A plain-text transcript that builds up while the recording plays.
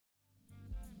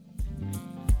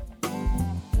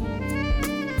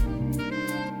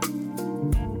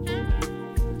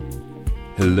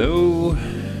Hello,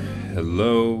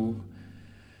 hello,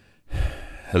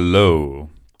 hello.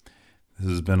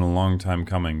 This has been a long time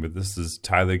coming, but this is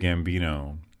Tyler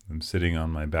Gambino. I'm sitting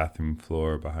on my bathroom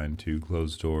floor behind two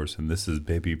closed doors, and this is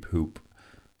Baby Poop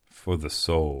for the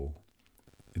Soul.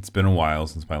 It's been a while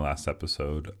since my last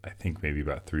episode. I think maybe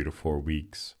about 3 to 4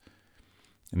 weeks.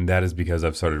 And that is because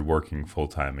I've started working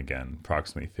full-time again,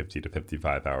 approximately 50 to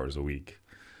 55 hours a week.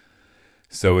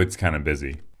 So it's kind of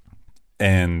busy.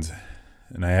 And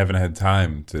I haven't had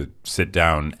time to sit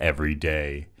down every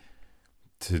day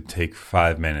to take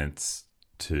 5 minutes,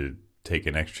 to take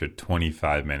an extra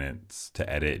 25 minutes to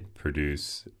edit,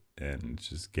 produce, and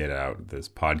just get out this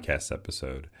podcast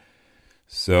episode.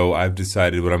 So I've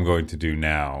decided what I'm going to do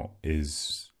now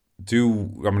is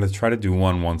I'm going to try to do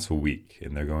one once a week,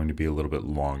 and they're going to be a little bit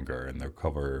longer, and they'll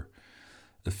cover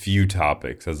a few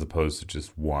topics as opposed to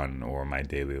just one or my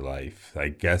daily life. I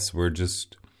guess we're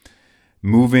just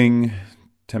moving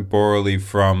temporarily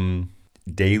from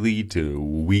daily to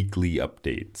weekly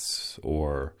updates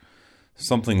or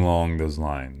something along those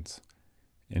lines.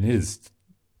 And it is,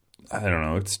 I don't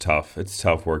know, it's tough. It's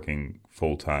tough working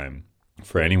full time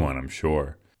for anyone, I'm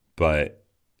sure. But,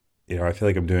 I feel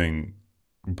like I'm doing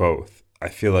both. I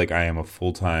feel like I am a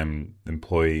full-time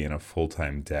employee and a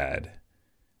full-time dad.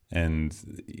 And,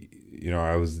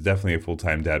 I was definitely a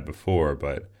full-time dad before,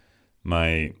 but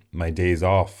my days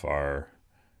off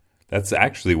that's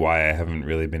actually why I haven't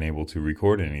really been able to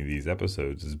record any of these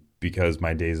episodes, is because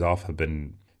my days off have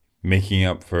been making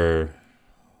up for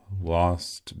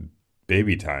lost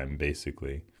baby time,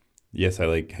 basically. Yes, I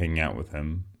like hanging out with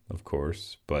him, of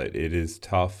course, but it is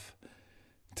tough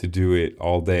to do it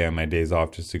all day on my days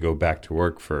off just to go back to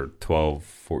work for 12,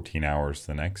 14 hours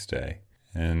the next day.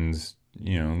 And,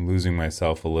 losing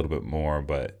myself a little bit more,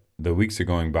 but the weeks are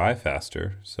going by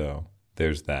faster, so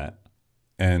there's that.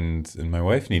 And my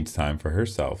wife needs time for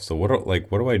herself. So what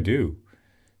do I do?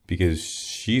 Because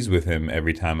she's with him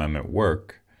every time I'm at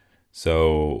work.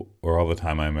 Or all the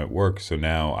time I'm at work. So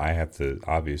now I have to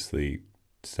obviously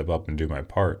step up and do my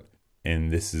part.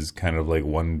 And this is kind of like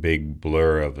one big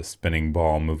blur of a spinning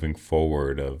ball moving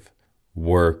forward of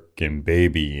work and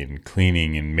baby and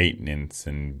cleaning and maintenance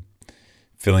and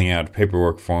filling out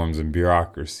paperwork forms and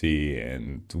bureaucracy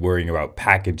and worrying about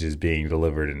packages being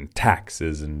delivered and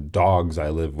taxes and dogs I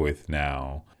live with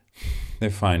now. They're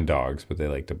fine dogs, but they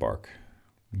like to bark,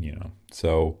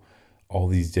 So all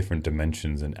these different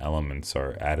dimensions and elements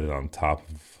are added on top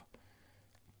of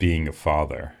being a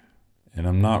father. And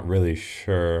I'm not really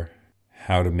sure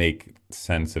how to make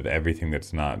sense of everything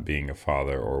that's not being a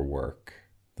father or work.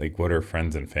 Like, what are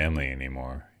friends and family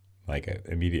anymore? Like,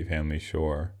 immediate family,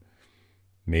 sure.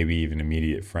 Maybe even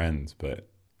immediate friends, but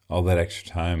all that extra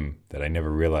time that I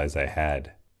never realized I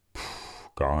had,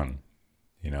 gone.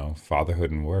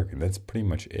 Fatherhood and work, and that's pretty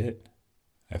much it.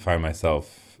 I find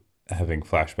myself having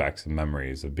flashbacks and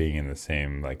memories of being in the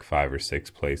same 5 or 6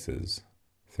 places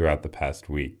throughout the past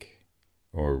week,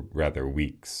 or rather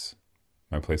weeks.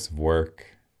 My place of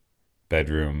work,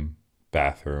 bedroom,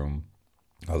 bathroom,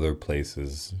 other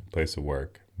places, place of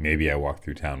work. Maybe I walked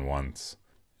through town once,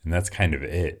 and that's kind of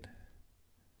it.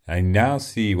 I now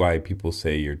see why people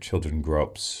say your children grow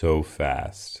up so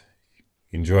fast.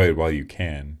 Enjoy it while you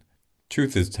can.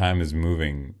 Truth is, time is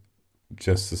moving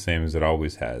just the same as it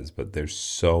always has, but there's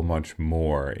so much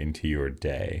more into your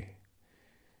day.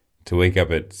 To wake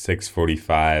up at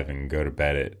 6:45 and go to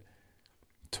bed at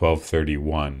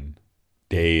 12:31,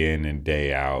 day in and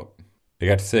day out. I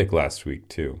got sick last week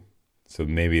too, so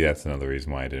maybe that's another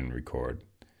reason why I didn't record.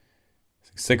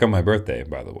 Sick on my birthday,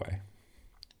 by the way.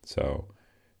 So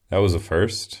that was a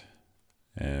first,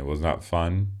 and it was not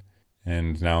fun,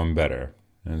 and now I'm better,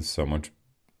 and it's so much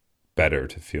better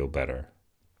to feel better.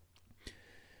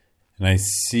 And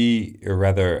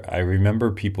I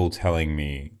remember people telling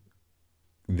me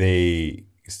they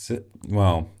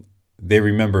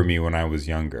remember me when I was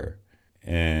younger,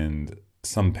 and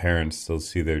some parents still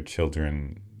see their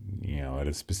children, at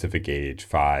a specific age,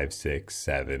 5, 6,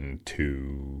 7,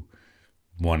 2,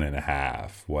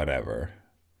 1.5, whatever.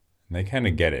 And I kind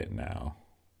of get it now.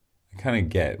 I kind of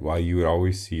get why you would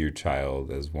always see your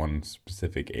child as one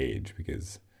specific age,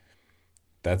 because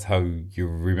that's how you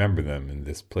remember them in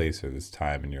this place or this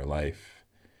time in your life.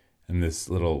 And this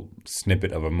little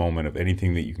snippet of a moment of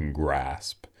anything that you can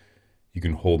grasp, you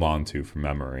can hold on to for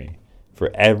memory,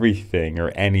 for everything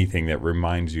or anything that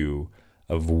reminds you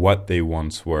of what they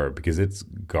once were, because it's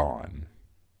gone.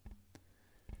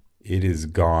 It is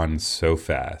gone so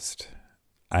fast.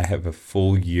 I have a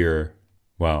full year,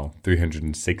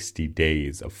 360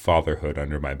 days of fatherhood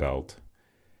under my belt,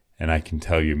 and I can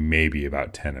tell you maybe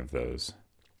about 10 of those.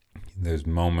 There's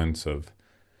moments of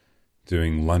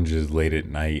doing lunges late at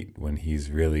night when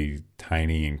he's really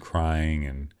tiny and crying.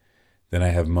 And then I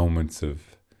have moments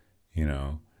of,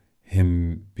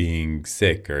 him being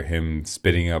sick, or him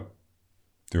spitting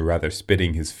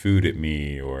his food at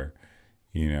me, or,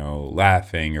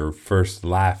 laughing, or first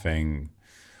laughing,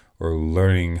 or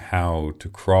learning how to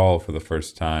crawl for the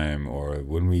first time, or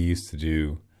when we used to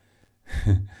do,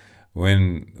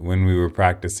 when we were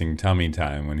practicing tummy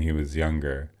time when he was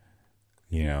younger.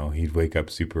 He'd wake up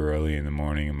super early in the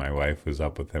morning, and my wife was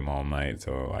up with him all night,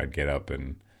 so I'd get up,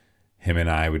 and him and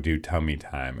I would do tummy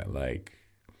time at like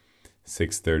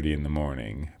 6:30 in the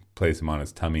morning, place him on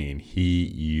his tummy, and he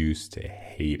used to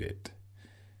hate it.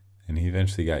 And he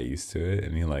eventually got used to it,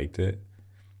 and he liked it.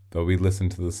 But we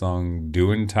listened to the song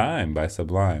Doin' Time by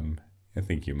Sublime. I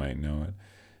think you might know it.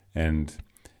 And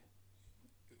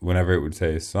whenever it would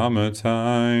say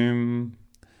summertime,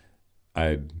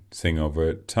 I'd sing over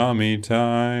it, tummy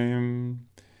time.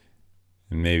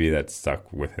 And maybe that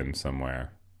stuck with him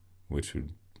somewhere, which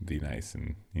would be nice.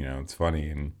 And, it's funny.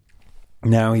 And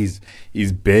now he's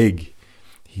big.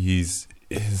 His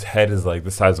head is like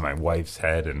the size of my wife's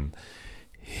head. And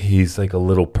he's like a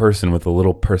little person with a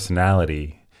little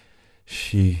personality.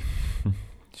 She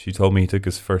told me he took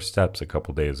his first steps a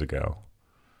couple days ago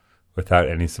without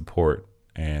any support.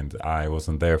 And I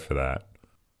wasn't there for that.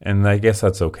 And I guess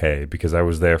that's okay, because I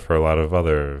was there for a lot of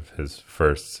other of his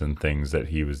firsts and things that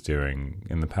he was doing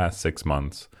in the past 6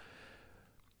 months.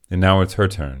 And now it's her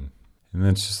turn. And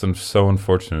it's just, I'm so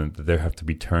unfortunate that there have to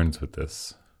be turns with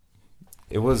this.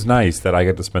 It was nice that I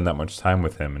got to spend that much time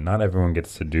with him, and not everyone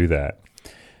gets to do that.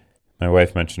 My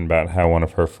wife mentioned about how one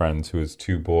of her friends who has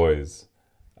 2 boys,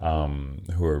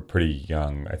 who are pretty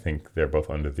young, I think they're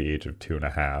both under the age of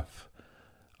 2.5,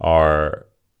 are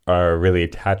really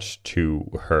attached to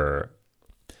her.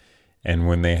 And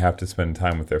when they have to spend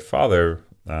time with their father,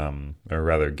 or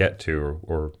rather get to,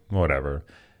 or whatever,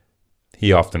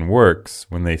 he often works.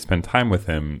 When they spend time with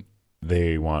him,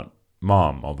 they want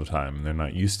mom all the time, and they're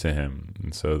not used to him.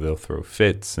 And so they'll throw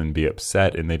fits and be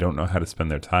upset, and they don't know how to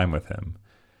spend their time with him.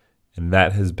 And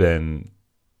that has been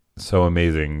so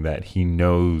amazing, that he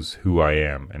knows who I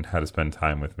am and how to spend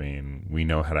time with me, and we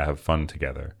know how to have fun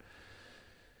together.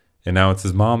 And now it's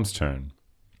his mom's turn.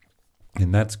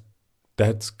 And that's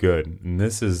good. And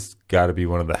this has got to be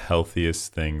one of the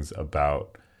healthiest things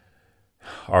about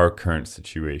our current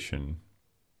situation.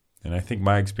 And I think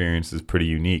my experience is pretty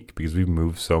unique, because we've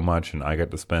moved so much, and I got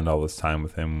to spend all this time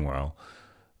with him, while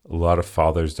a lot of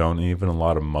fathers don't, and even a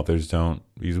lot of mothers don't,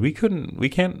 because we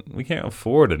can't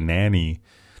afford a nanny,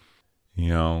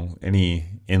 any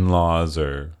in-laws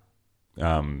or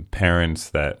parents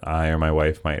that I or my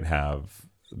wife might have.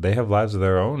 They have lives of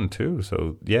their own too.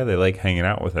 So yeah, they like hanging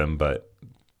out with him, but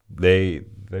they're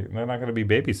not going to be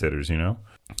babysitters,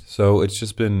 So it's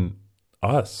just been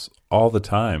us all the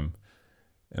time.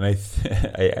 And I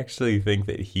actually think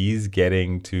that he's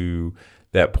getting to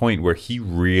that point where he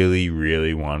really,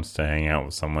 really wants to hang out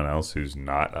with someone else who's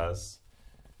not us.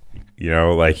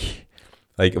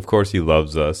 Like of course he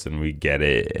loves us and we get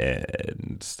it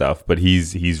and stuff, but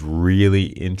he's really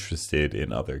interested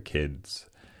in other kids.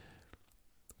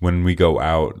 When we go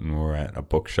out and we're at a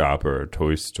bookshop or a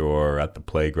toy store or at the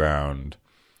playground,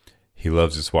 he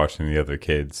loves just watching the other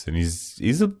kids. And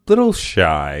he's a little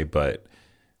shy, but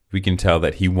we can tell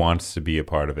that he wants to be a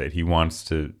part of it. He wants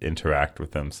to interact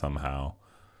with them somehow.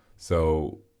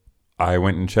 So I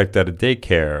went and checked out a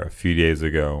daycare a few days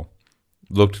ago.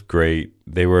 Looked great.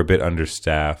 They were a bit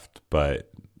understaffed,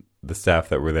 but the staff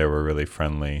that were there were really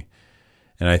friendly.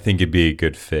 And I think it'd be a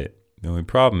good fit. The only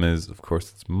problem is, of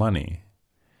course, it's money.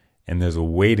 And there's a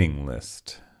waiting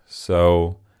list.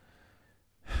 So,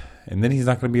 and then he's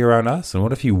not going to be around us. And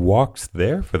what if he walks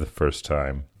there for the first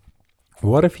time?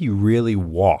 What if he really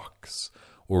walks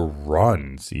or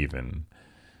runs even?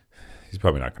 He's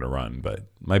probably not going to run, but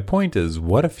my point is,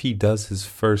 what if he does his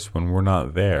first when we're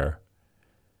not there?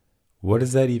 What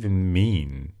does that even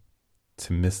mean,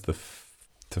 to miss the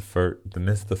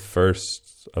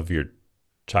first of your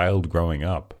child growing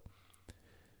up?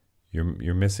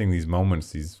 You're missing these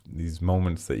moments, these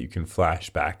moments that you can flash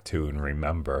back to and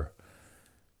remember.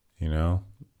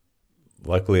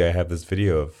 Luckily, I have this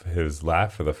video of his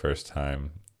laugh for the first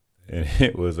time, and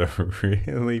it was a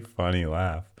really funny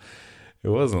laugh. It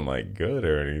wasn't like good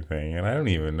or anything, and I don't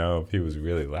even know if he was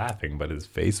really laughing, but his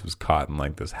face was caught in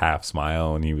like this half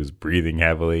smile, and he was breathing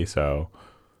heavily, so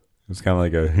it was kind of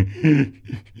like a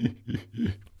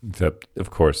except,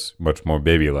 of course, much more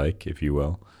baby-like, if you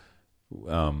will.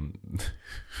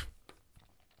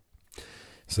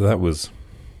 So that was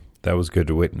good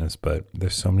to witness, but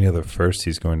there's so many other firsts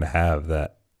he's going to have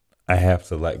that I have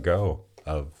to let go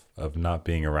of of not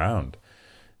being around.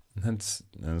 And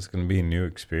that's going to be a new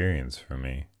experience for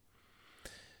me.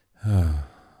 And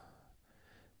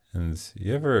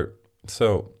you ever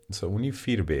so when you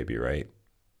feed a baby, right?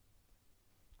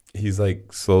 He's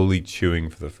like slowly chewing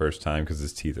for the first time because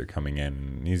his teeth are coming in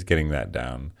and he's getting that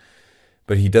down.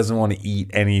 But he doesn't want to eat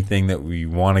anything that we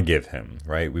want to give him,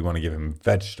 right? We want to give him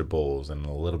vegetables and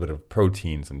a little bit of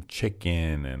protein, some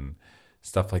chicken and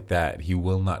stuff like that. He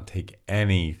will not take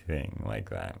anything like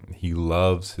that. He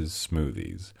loves his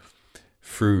smoothies.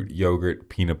 Fruit, yogurt,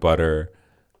 peanut butter,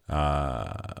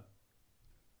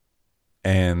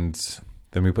 and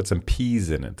then we put some peas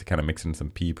in it to kind of mix in some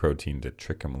pea protein to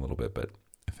trick him a little bit. But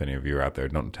if any of you are out there,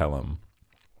 don't tell him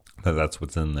that that's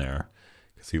what's in there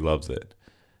because he loves it.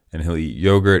 And he'll eat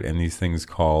yogurt and these things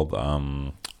called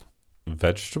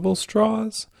vegetable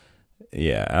straws.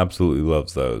 Yeah, absolutely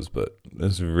loves those, but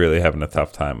is really having a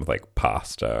tough time with like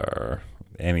pasta or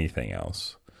anything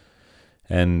else.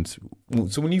 And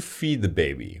so when you feed the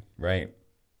baby, right?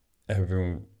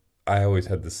 I always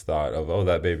had this thought of, oh,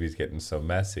 that baby's getting so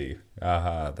messy.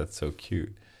 Aha, that's so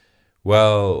cute.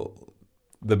 Well,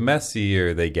 the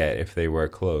messier they get if they wear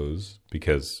clothes,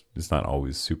 because it's not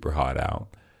always super hot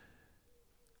out,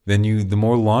 then the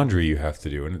more laundry you have to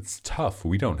do, and it's tough.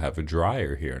 We don't have a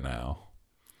dryer here now.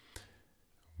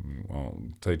 Well,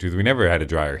 to tell you the truth, we never had a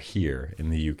dryer here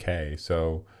in the UK,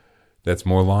 so that's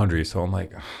more laundry. So I'm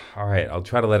like, all right, I'll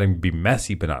try to let him be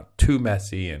messy, but not too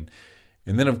messy. And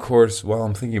then, of course, while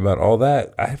I'm thinking about all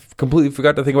that, I completely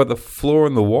forgot to think about the floor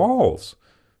and the walls.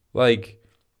 Like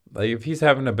if he's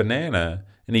having a banana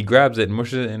and he grabs it and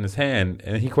mushes it in his hand,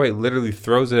 and he quite literally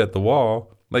throws it at the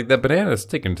wall, like that banana is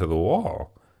sticking to the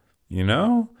wall. You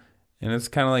know? And it's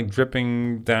kind of like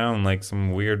dripping down like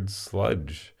some weird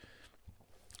sludge.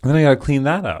 And then I got to clean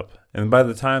that up. And by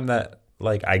the time that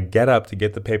like I get up to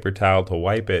get the paper towel to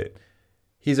wipe it,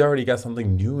 he's already got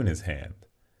something new in his hand.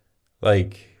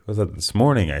 Like, was that this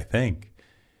morning, I think?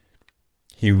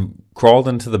 He crawled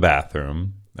into the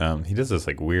bathroom. He does this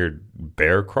like weird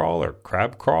bear crawl or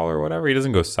crab crawl or whatever. He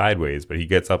doesn't go sideways, but he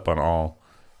gets up on all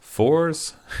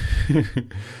fours.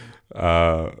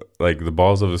 Like the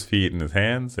balls of his feet and his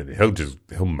hands, and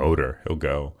he'll motor, he'll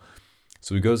go.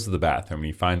 So he goes to the bathroom and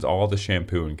he finds all the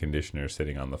shampoo and conditioner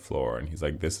sitting on the floor, and he's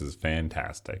like, this is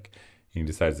fantastic. And he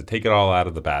decides to take it all out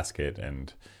of the basket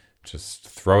and just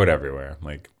throw it everywhere. I'm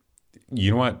like,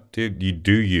 you know what, dude,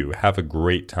 you have a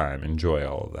great time, enjoy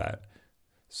all of that.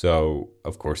 So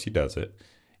of course he does it,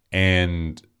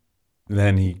 and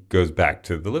then he goes back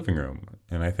to the living room,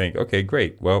 and I think, okay,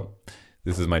 great, well,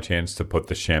 this is my chance to put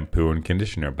the shampoo and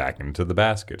conditioner back into the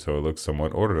basket so it looks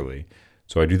somewhat orderly.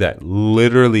 So I do that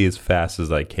literally as fast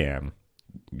as I can,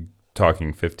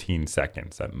 talking 15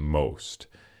 seconds at most.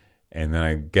 And then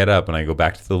I get up and I go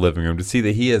back to the living room to see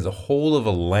that he has a hold of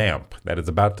a lamp that is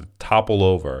about to topple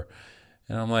over.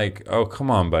 And I'm like, oh,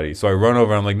 come on, buddy. So I run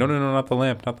over and I'm like, no, not the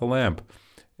lamp, not the lamp.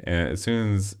 And as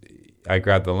soon as I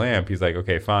grab the lamp, he's like,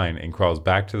 okay, fine, and crawls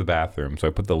back to the bathroom. So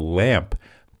I put the lamp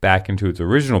back into its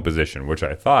original position, which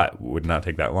I thought would not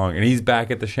take that long. And he's back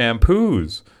at the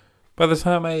shampoos by the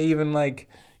time I even like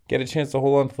get a chance to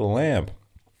hold on to the lamp.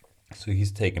 So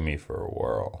he's taking me for a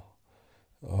whirl.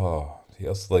 Oh, he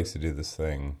also likes to do this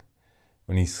thing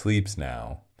when he sleeps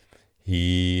now.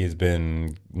 He has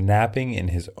been napping in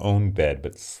his own bed,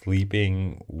 but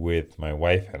sleeping with my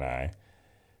wife and I.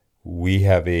 We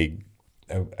have a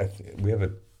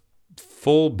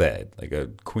full bed, like a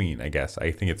queen, I guess.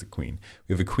 I think it's a queen.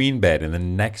 We have a queen bed, and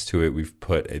then next to it, we've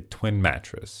put a twin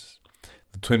mattress.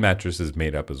 The twin mattress is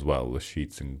made up as well with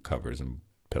sheets and covers and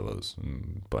pillows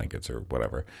and blankets or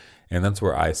whatever. And that's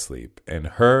where I sleep. And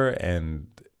her and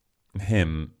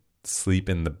him sleep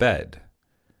in the bed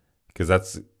because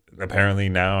that's apparently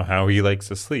now how he likes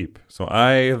to sleep. So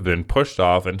I have been pushed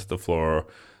off into the floor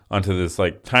onto this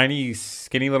like tiny,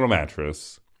 skinny little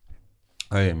mattress.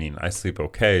 I mean, I sleep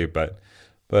okay, but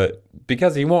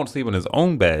because he won't sleep in his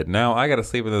own bed, now I got to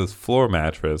sleep in this floor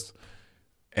mattress.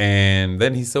 And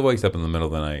then he still wakes up in the middle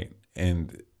of the night.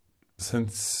 And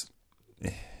since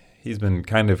he's been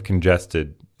kind of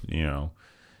congested, you know,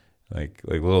 like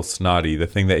a little snotty, the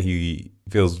thing that he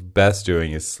feels best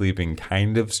doing is sleeping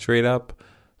kind of straight up.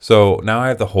 So now I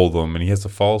have to hold him, and he has to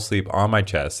fall asleep on my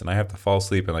chest, and I have to fall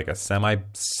asleep in like a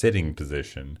semi-sitting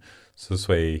position. So this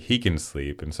way he can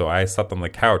sleep. And so I slept on the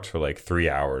couch for like 3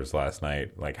 hours last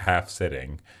night, like half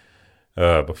sitting,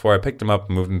 before I picked him up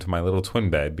and moved into my little twin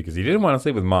bed because he didn't want to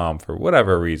sleep with mom for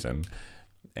whatever reason.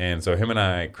 And so him and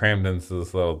I crammed into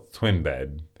this little twin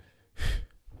bed.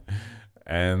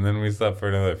 And then we slept for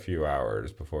another few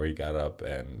hours before he got up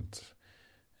and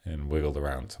wiggled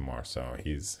around some more. So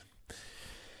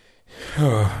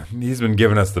He's been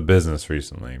giving us the business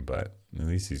recently, but at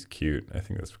least he's cute. I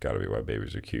think that's got to be why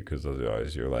babies are cute, because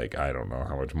otherwise you're like, I don't know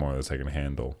how much more of this I can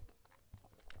handle.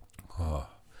 Oh.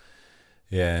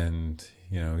 Yeah, and,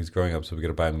 he's growing up, so we got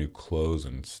to buy him new clothes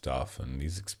and stuff, and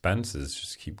these expenses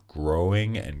just keep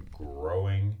growing and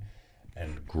growing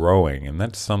and growing, and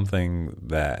that's something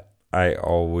that I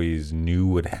always knew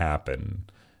would happen,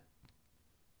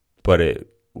 but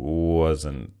it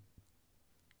wasn't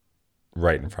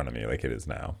right in front of me like it is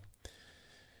now.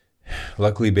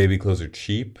 Luckily, baby clothes are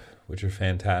cheap, which are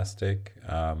fantastic.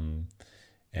 And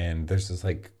there's this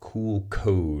like cool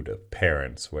code of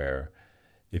parents where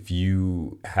if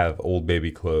you have old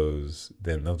baby clothes,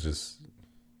 then they'll just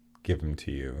give them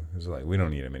to you. It's like, we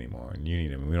don't need them anymore, and you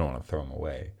need them, and we don't want to throw them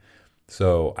away.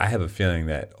 So I have a feeling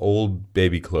that old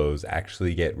baby clothes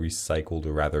actually get recycled,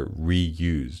 or rather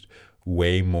reused,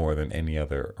 way more than any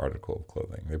other article of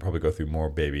clothing. They probably go through more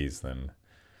babies than...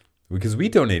 Because we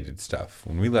donated stuff.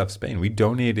 When we left Spain, we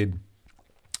donated...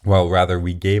 Well, rather,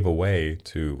 we gave away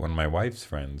to one of my wife's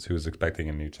friends who was expecting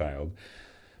a new child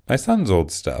my son's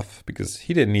old stuff, because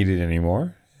he didn't need it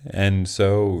anymore. And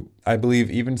so I believe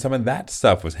even some of that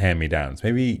stuff was hand-me-downs,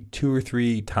 maybe 2 or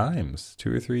 3 times,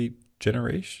 2 or 3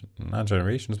 generations, not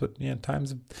generations, but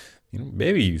times of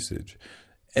baby usage.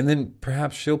 And then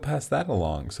perhaps she'll pass that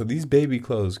along. So these baby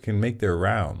clothes can make their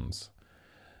rounds,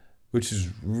 which is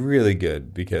really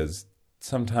good, because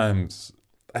sometimes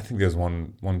I think there's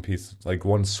one piece, like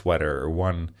one sweater or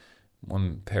one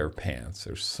pair of pants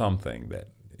or something that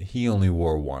he only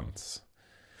wore once.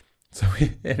 So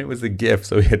and it was a gift,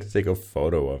 so we had to take a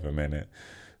photo of him in it.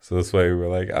 So this way we were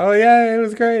like, oh yeah, it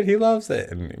was great, he loves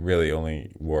it. And really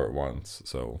only wore it once.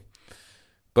 So,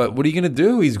 but what are you going to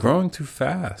do? He's growing too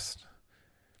fast.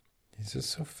 He's just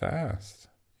so fast,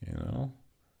 He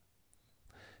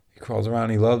crawls around.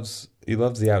 He loves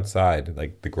the outside,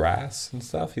 like the grass and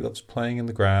stuff. He loves playing in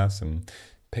the grass and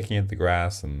picking at the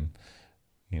grass and,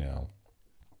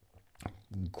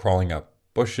 crawling up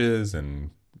bushes and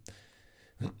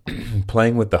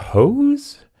playing with the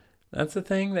hose. That's the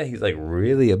thing that he's like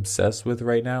really obsessed with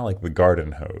right now, like the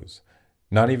garden hose.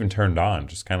 Not even turned on,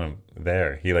 just kind of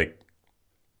there. He like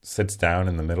sits down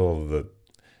in the middle of the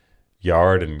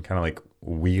yard and kind of like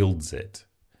wields it,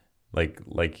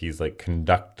 like he's like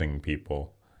conducting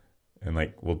people, and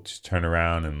like we'll just turn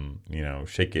around and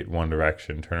shake it one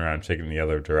direction, turn around, shake it in the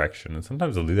other direction, and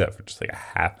sometimes I'll do that for just like a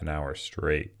half an hour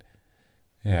straight.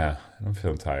 Yeah, I'm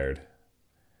feeling tired.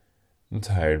 I'm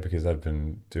tired because I've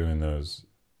been doing those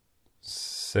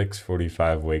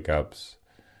 6:45 wake ups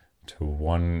to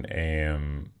 1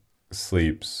 a.m.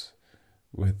 sleeps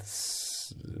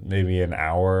with maybe an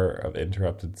hour of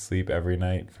interrupted sleep every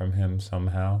night from him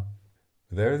somehow.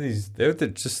 There are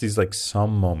just these like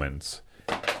some moments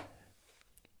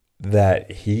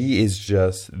that he is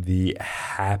just the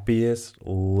happiest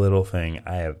little thing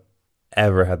I have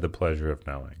ever had the pleasure of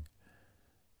knowing.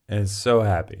 And it's so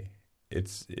happy.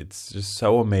 It's just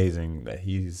so amazing that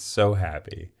he's so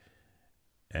happy.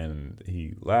 And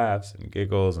he laughs and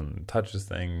giggles and touches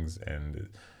things and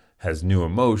has new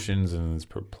emotions and is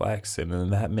perplexed, and then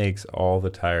that makes all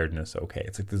the tiredness okay.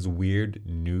 It's like this weird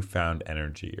newfound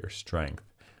energy or strength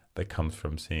that comes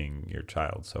from seeing your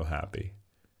child so happy.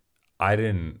 I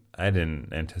didn't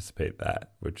anticipate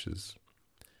that, which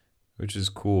is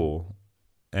cool.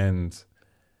 And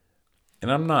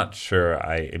I'm not sure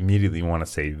I immediately want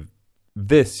to say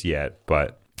this yet,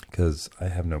 but because I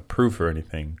have no proof or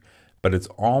anything, but it's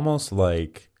almost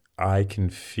like I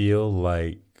can feel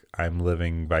like I'm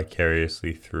living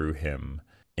vicariously through him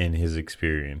in his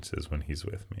experiences when he's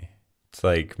with me. It's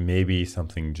like maybe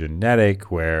something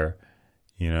genetic where,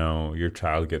 your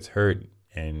child gets hurt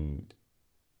and,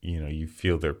 you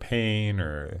feel their pain,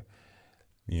 or,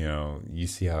 you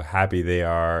see how happy they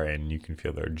are and you can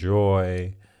feel their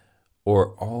joy, or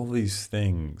all these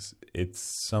things. It's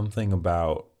something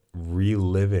about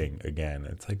reliving again.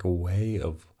 It's like a way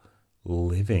of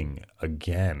living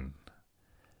again,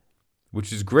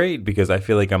 which is great because I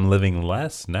feel like I'm living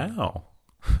less now.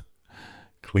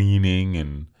 Cleaning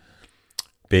and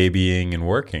babying and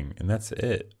working, and that's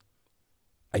it.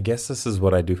 I guess this is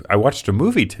what I do. I watched a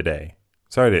movie today.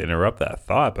 Sorry to interrupt that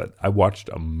thought, but I watched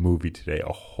a movie today,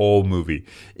 a whole movie.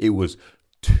 It was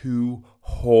 2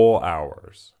 whole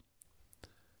hours.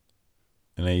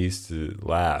 And I used to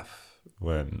laugh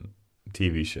when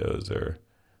TV shows or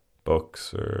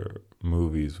books or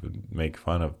movies would make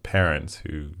fun of parents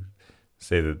who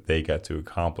say that they got to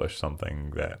accomplish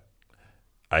something that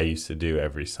I used to do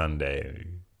every Sunday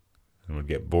and would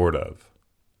get bored of.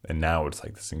 And now it's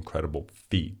like this incredible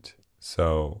feat.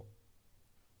 So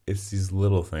it's these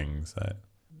little things that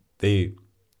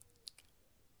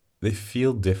they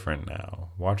feel different now.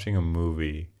 Watching a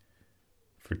movie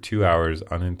for 2 hours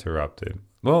uninterrupted.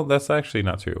 Well, that's actually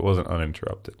not true. It wasn't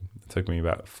uninterrupted. It took me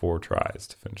about 4 tries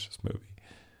to finish this movie.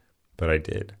 But I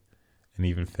did. And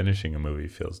even finishing a movie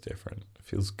feels different. It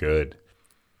feels good.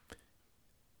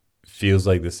 It feels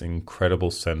like this incredible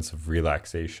sense of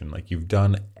relaxation. Like you've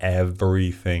done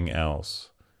everything else.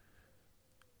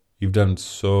 You've done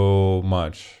so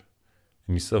much.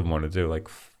 And you still have more to do. Like,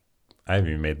 I haven't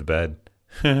even made the bed.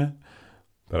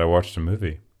 But I watched a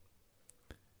movie.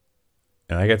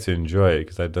 And I get to enjoy it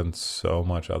because I've done so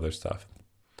much other stuff.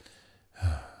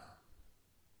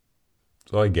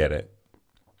 So I get it.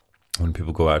 When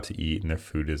people go out to eat and their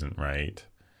food isn't right,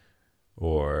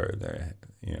 or they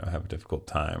have a difficult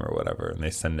time or whatever, and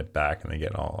they send it back and they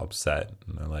get all upset.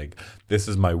 And they're like, this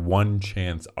is my one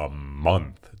chance a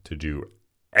month to do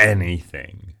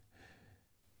anything.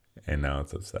 And now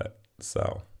it's upset.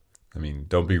 So, I mean,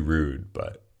 don't be rude,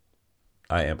 but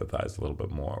I empathize a little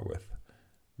bit more with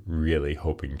really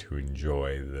hoping to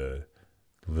enjoy the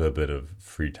little bit of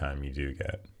free time you do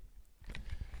get.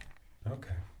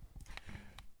 Okay.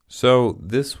 So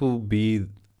this will be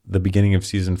the beginning of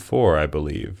season 4, I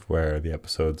believe, where the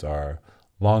episodes are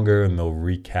longer and they'll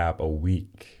recap a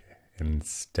week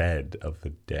instead of the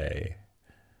day.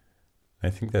 I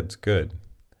think that's good.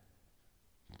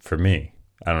 For me.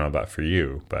 I don't know about for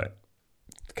you, but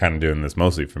kind of doing this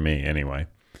mostly for me anyway.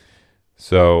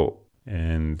 So,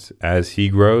 and as he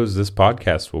grows, this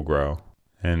podcast will grow.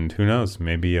 And who knows,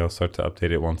 maybe I'll start to update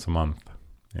it once a month.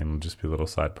 And it'll just be a little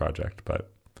side project.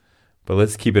 But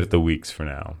let's keep it at the weeks for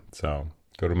now. So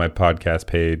go to my podcast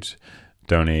page,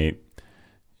 donate.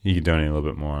 You can donate a little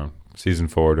bit more. Season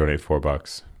 4, donate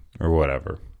 $4 or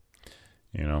whatever.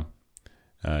 You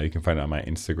can find it on my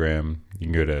Instagram. You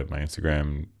can go to my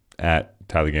Instagram at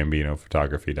Tyler Gambino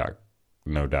Photography. At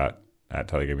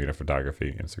Tyler Gambino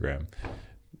Photography Instagram.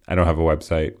 I don't have a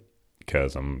website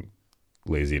because I'm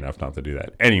lazy enough not to do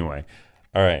that. Anyway,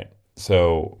 all right.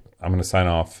 So I'm going to sign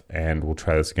off and we'll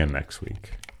try this again next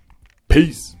week.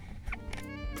 Peace.